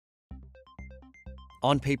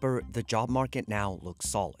On paper, the job market now looks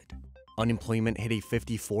solid. Unemployment hit a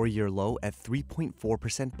 54-year low at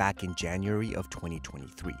 3.4% back in January of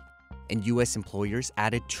 2023, and U.S. employers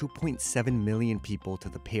added 2.7 million people to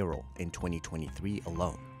the payroll in 2023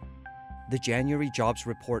 alone. The January jobs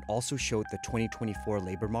report also showed the 2024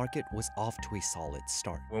 labor market was off to a solid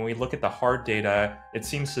start. When we look at the hard data, it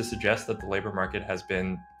seems to suggest that the labor market has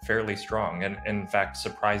been fairly strong and, in fact,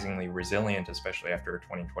 surprisingly resilient, especially after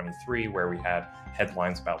 2023, where we had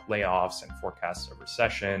headlines about layoffs and forecasts of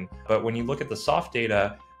recession. But when you look at the soft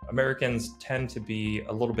data, Americans tend to be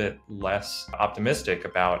a little bit less optimistic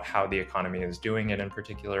about how the economy is doing, and in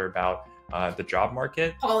particular about the job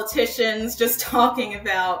market. Politicians just talking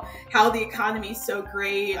about how the economy is so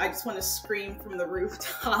great. I just want to scream from the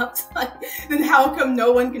rooftops. Then how come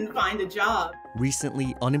no one can find a job?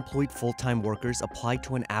 Recently, unemployed full-time workers applied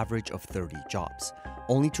to an average of 30 jobs,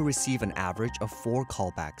 only to receive an average of 4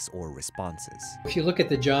 callbacks or responses. If you look at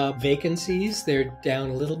the job vacancies, they're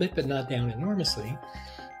down a little bit, but not down enormously.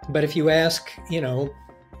 But if you ask,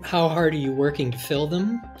 how hard are you working to fill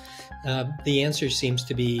them? The answer seems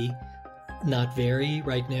to be not very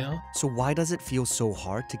right now. So why does it feel so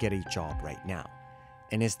hard to get a job right now?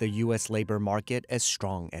 And is the U.S. labor market as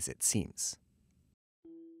strong as it seems?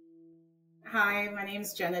 Hi, my name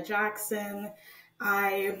is Jenna Jackson.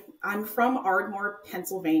 I'm from Ardmore,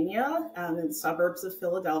 Pennsylvania, in the suburbs of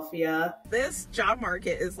Philadelphia. This job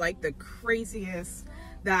market is like the craziest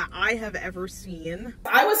that I have ever seen.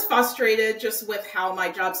 I was frustrated just with how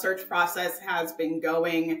my job search process has been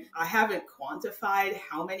going. I haven't quantified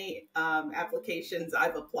how many applications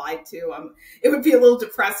I've applied to. It would be a little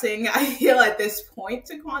depressing, I feel, at this point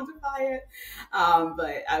to quantify it,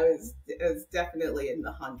 but it was definitely in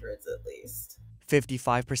the hundreds at least.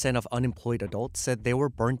 55% of unemployed adults said they were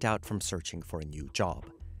burnt out from searching for a new job.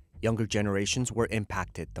 Younger generations were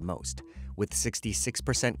impacted the most, with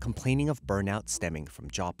 66% complaining of burnout stemming from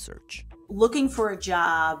job search. Looking for a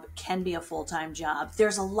job can be a full-time job.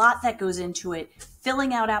 There's a lot that goes into it.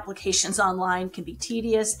 Filling out applications online can be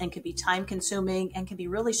tedious and can be time-consuming and can be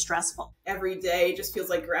really stressful. Every day just feels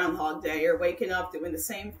like Groundhog Day. You're waking up doing the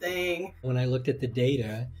same thing. When I looked at the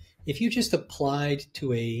data, if you just applied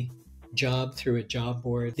to a job through a job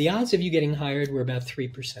board, the odds of you getting hired were about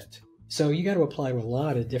 3%. So you got to apply to a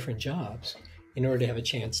lot of different jobs in order to have a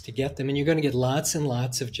chance to get them. And you're going to get lots and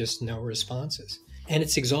lots of just no responses. And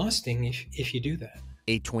it's exhausting if you do that.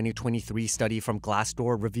 A 2023 study from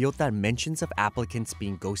Glassdoor revealed that mentions of applicants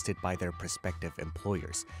being ghosted by their prospective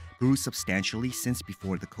employers grew substantially since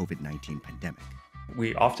before the COVID-19 pandemic.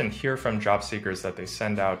 We often hear from job seekers that they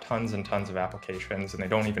send out tons and tons of applications and they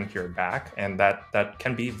don't even hear back. And that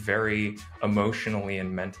can be very emotionally and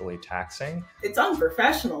mentally taxing. It's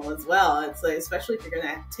unprofessional as well. It's like, especially if you're going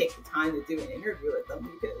to take the time to do an interview with them,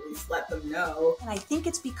 you can at least let them know. And I think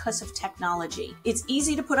it's because of technology. It's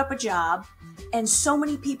easy to put up a job and so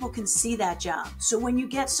many people can see that job. So when you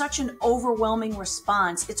get such an overwhelming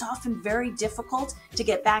response, it's often very difficult to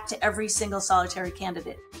get back to every single solitary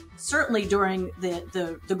candidate. Certainly during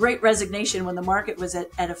the Great Resignation, when the market was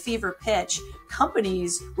at a fever pitch,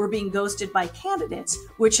 companies were being ghosted by candidates,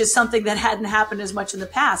 which is something that hadn't happened as much in the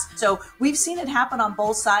past. So we've seen it happen on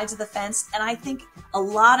both sides of the fence, and I think a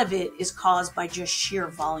lot of it is caused by just sheer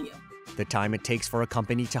volume. The time it takes for a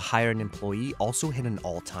company to hire an employee also hit an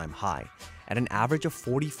all-time high, at an average of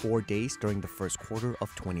 44 days during the first quarter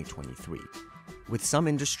of 2023. With some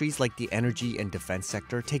industries like the energy and defense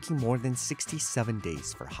sector taking more than 67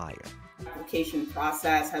 days for hire. The application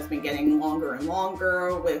process has been getting longer and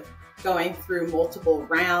longer, with going through multiple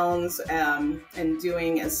rounds and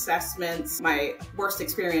doing assessments. My worst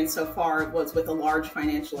experience so far was with a large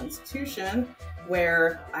financial institution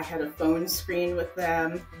where I had a phone screen with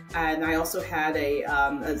them, and I also had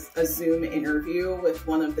a Zoom interview with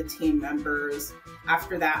one of the team members.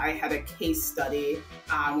 After that, I had a case study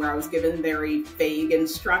where I was given very vague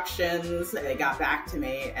instructions. They got back to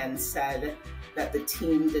me and said that the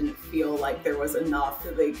team didn't feel like there was enough.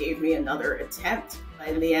 They gave me another attempt.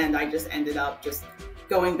 In the end, I just ended up just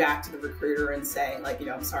going back to the recruiter and saying,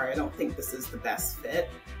 I'm sorry, I don't think this is the best fit.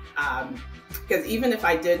 Because even if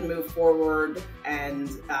I did move forward and,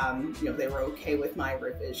 they were okay with my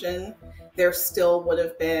revision, there still would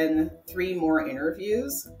have been 3 more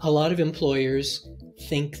interviews. A lot of employers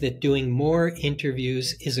think that doing more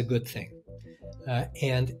interviews is a good thing,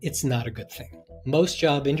 and it's not a good thing. Most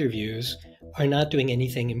job interviews are not doing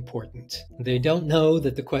anything important. They don't know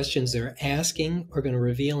that the questions they're asking are going to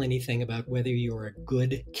reveal anything about whether you're a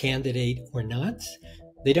good candidate or not.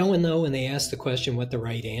 They don't know when they ask the question what the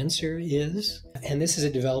right answer is. And this is a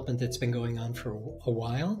development that's been going on for a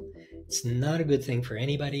while. It's not a good thing for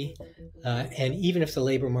anybody. And even if the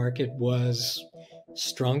labor market was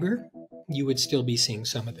stronger, you would still be seeing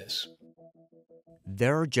some of this.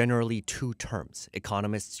 There are generally two terms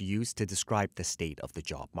economists use to describe the state of the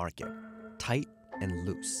job market: tight and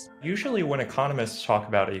loose. Usually when economists talk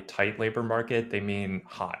about a tight labor market, they mean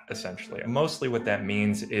hot, essentially. And mostly what that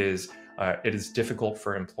means is it is difficult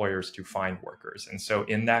for employers to find workers. And so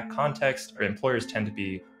in that context, employers tend to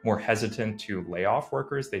be more hesitant to lay off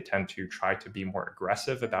workers. They tend to try to be more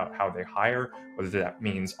aggressive about how they hire, whether that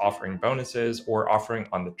means offering bonuses or offering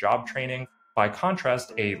on-the-job training. By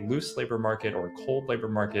contrast, a loose labor market or cold labor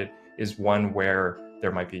market is one where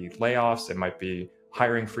there might be layoffs, it might be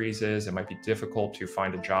hiring freezes, it might be difficult to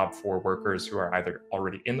find a job for workers who are either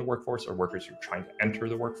already in the workforce or workers who are trying to enter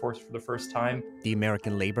the workforce for the first time. The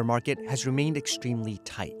American labor market has remained extremely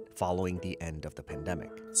tight following the end of the pandemic.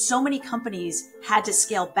 So many companies had to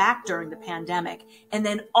scale back during the pandemic, and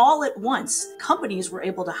then all at once, companies were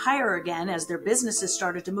able to hire again as their businesses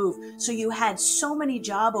started to move. So you had so many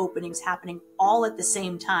job openings happening all at the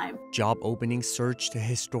same time. Job openings surged to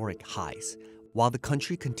historic highs, while the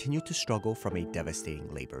country continued to struggle from a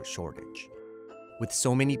devastating labor shortage. With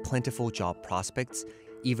so many plentiful job prospects,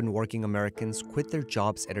 even working Americans quit their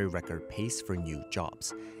jobs at a record pace for new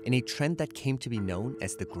jobs, in a trend that came to be known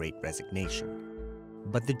as the Great Resignation.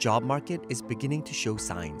 But the job market is beginning to show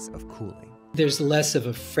signs of cooling. There's less of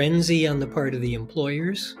a frenzy on the part of the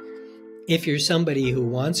employers. If you're somebody who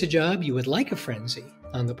wants a job, you would like a frenzy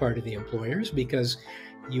on the part of the employers because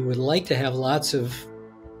you would like to have lots of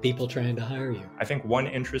people trying to hire you. I think one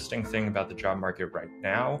interesting thing about the job market right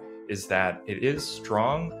now is that it is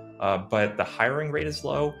strong, but the hiring rate is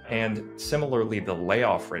low, and similarly, the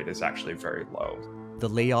layoff rate is actually very low. The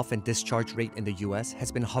layoff and discharge rate in the U.S.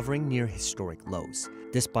 has been hovering near historic lows,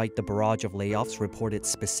 despite the barrage of layoffs reported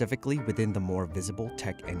specifically within the more visible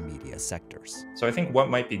tech and media sectors. So I think what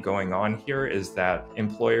might be going on here is that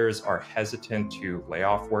employers are hesitant to lay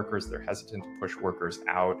off workers, they're hesitant to push workers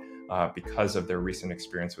out because of their recent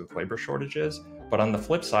experience with labor shortages. But on the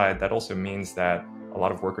flip side, that also means that a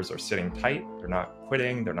lot of workers are sitting tight, they're not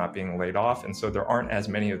quitting, they're not being laid off, and so there aren't as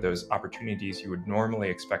many of those opportunities you would normally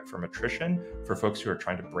expect from attrition for folks who are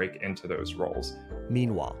trying to break into those roles.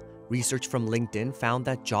 Meanwhile, research from LinkedIn found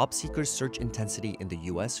that job seekers' search intensity in the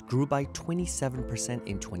US grew by 27%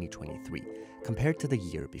 in 2023 compared to the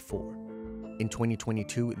year before. In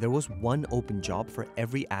 2022, there was one open job for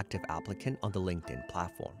every active applicant on the LinkedIn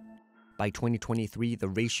platform. By 2023, the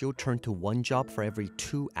ratio turned to one job for every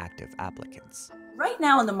 2 active applicants. Right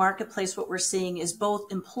now in the marketplace, what we're seeing is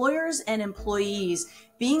both employers and employees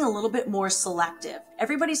being a little bit more selective.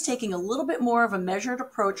 Everybody's taking a little bit more of a measured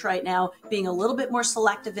approach right now, being a little bit more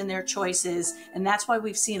selective in their choices, and that's why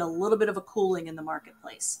we've seen a little bit of a cooling in the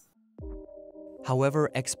marketplace.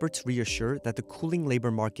 However, experts reassure that the cooling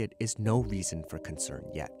labor market is no reason for concern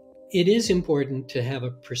yet. It is important to have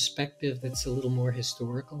a perspective that's a little more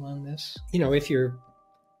historical on this. You know, if you're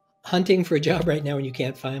hunting for a job right now and you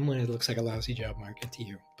can't find one, it looks like a lousy job market to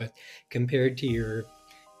you. But compared to your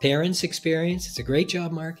parents' experience, it's a great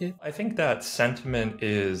job market. I think that sentiment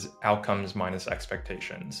is outcomes minus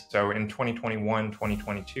expectations. So in 2021,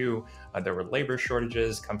 2022, there were labor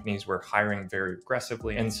shortages, companies were hiring very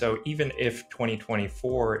aggressively. And so even if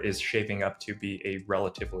 2024 is shaping up to be a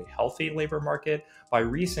relatively healthy labor market, by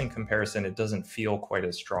recent comparison, it doesn't feel quite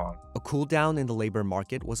as strong. A cool down in the labor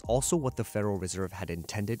market was also what the Federal Reserve had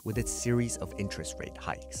intended with its series of interest rate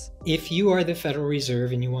hikes. If you are the Federal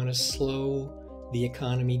Reserve and you want to slow the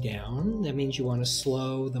economy down, that means you want to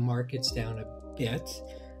slow the markets down a bit.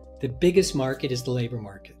 The biggest market is the labor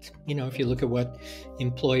market. You know, if you look at what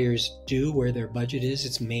employers do, where their budget is,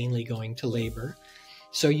 it's mainly going to labor.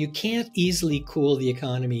 So you can't easily cool the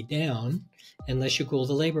economy down unless you cool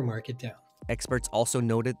the labor market down. Experts also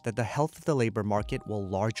noted that the health of the labor market will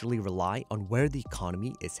largely rely on where the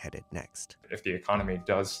economy is headed next. If the economy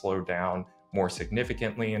does slow down more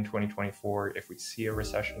significantly in 2024, if we see a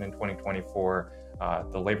recession in 2024,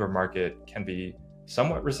 the labor market can be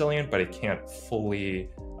somewhat resilient, but it can't fully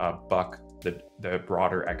buck the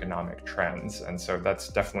broader economic trends. And so that's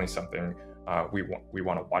definitely something we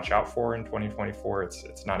want to watch out for in 2024.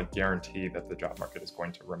 It's not a guarantee that the job market is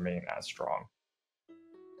going to remain as strong.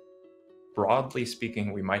 Broadly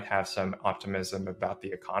speaking, we might have some optimism about the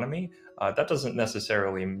economy. That doesn't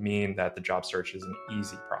necessarily mean that the job search is an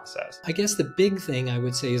easy process. I guess the big thing I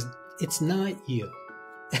would say is it's not you.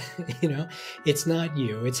 You know, it's not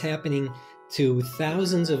you. It's happening to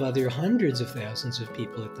thousands of other hundreds of thousands of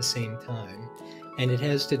people at the same time. And it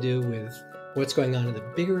has to do with what's going on in the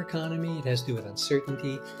bigger economy. It has to do with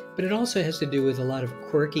uncertainty, but it also has to do with a lot of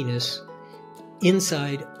quirkiness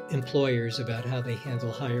inside employers about how they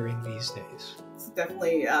handle hiring these days. It's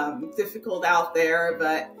definitely difficult out there,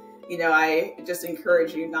 but I just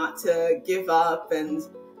encourage you not to give up and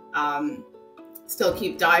still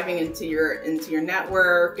keep diving into your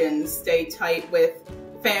network and stay tight with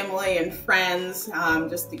family and friends,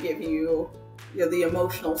 just to give you, the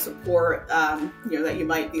emotional support that you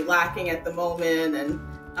might be lacking at the moment,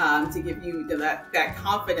 and to give you that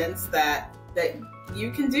confidence that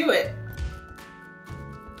you can do it.